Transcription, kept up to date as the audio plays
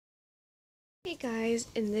Hey guys,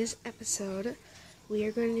 in this episode, we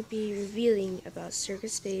are going to be revealing about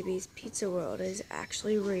Circus Baby's Pizza World is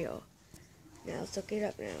actually real. Now let's look it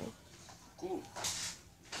up now. Cool.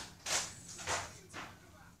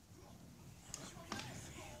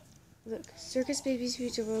 Look, Circus Baby's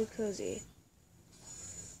Pizza World cozy.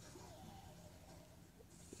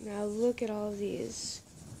 Now look at all of these.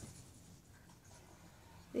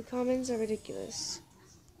 The comments are ridiculous.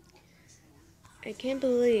 I can't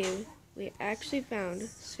believe we actually found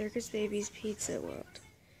Circus Baby's Pizza World.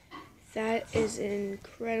 That is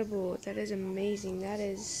incredible. That is amazing.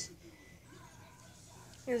 That's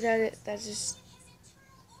just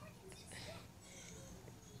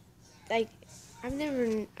like I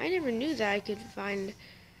never knew that I could find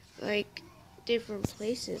like different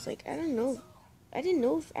places. Like I didn't know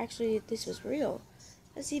if actually this was real.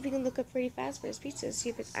 Let's see if we can look up Freddy Fazbear's Pizza, see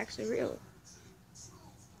if it's actually real.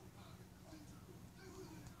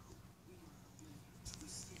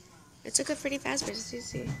 Let's look up Freddy Fazbear's.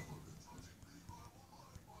 See.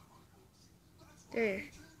 There.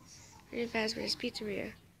 Freddy Fazbear's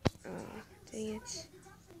Pizzeria. Oh, dang it.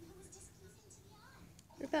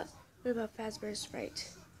 What about Fazbear's Sprite?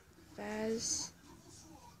 Fazbear.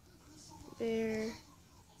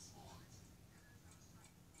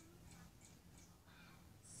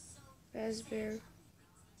 Fazbear.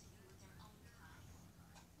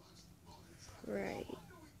 Right.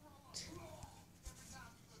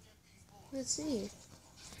 Let's see.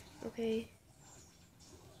 Okay.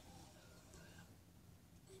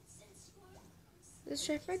 Let's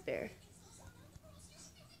try fredbear.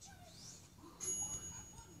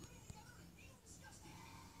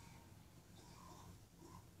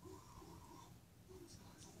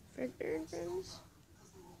 Fredbear and friends.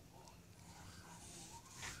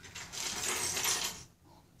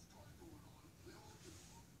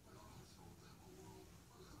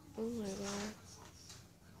 Oh my god.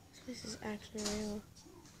 This is actually real.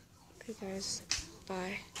 Okay guys,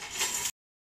 bye.